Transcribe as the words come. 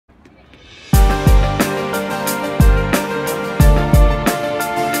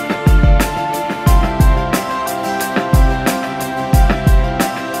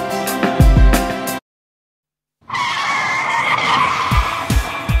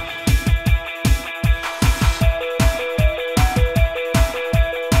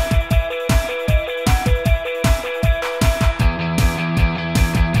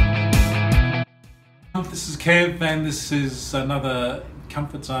Kev, and this is another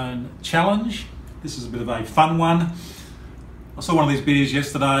Comfort Zone challenge. This is a bit of a fun one. I saw one of these beers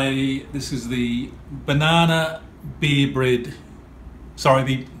yesterday. This is the banana beer bread.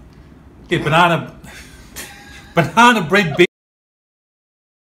 Sorry, banana bread beer.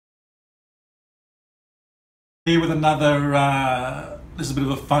 Here with another, this is a bit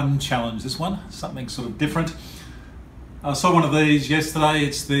of a fun challenge, this one, something sort of different. I saw one of these yesterday.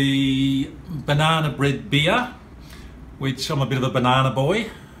 It's the banana bread beer, which I'm a bit of a banana boy.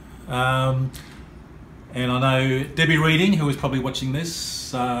 And I know Debbie Reading, who is probably watching this,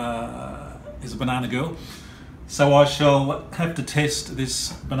 is a banana girl. So I shall have to test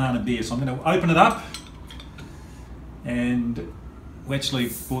this banana beer. So I'm going to open it up, and we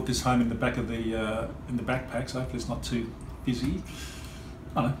actually brought this home in the back of the backpack, so hopefully it's not too busy.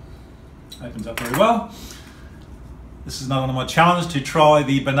 Oh no, opens up very well. This is another one of my challenges, to try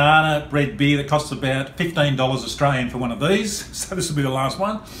the banana bread beer that costs about $15 Australian for one of these. So this will be the last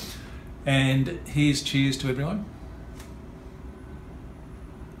one. And here's cheers to everyone.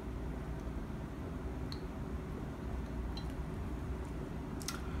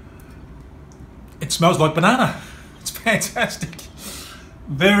 It smells like banana. It's fantastic.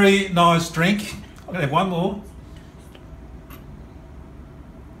 Very nice drink. I'm gonna have one more.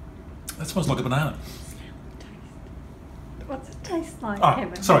 That smells like a banana. What's it taste like,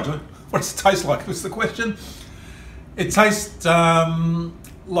 Kevin? Sorry, Joy. What does it taste like was the question. It tastes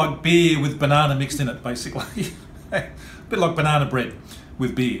like beer with banana mixed in it, basically. A bit like banana bread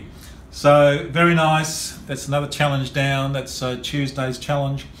with beer. So, very nice. That's another challenge down. That's Tuesday's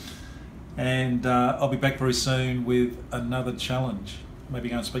challenge. And I'll be back very soon with another challenge. Maybe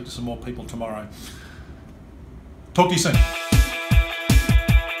go and speak to some more people tomorrow. Talk to you soon.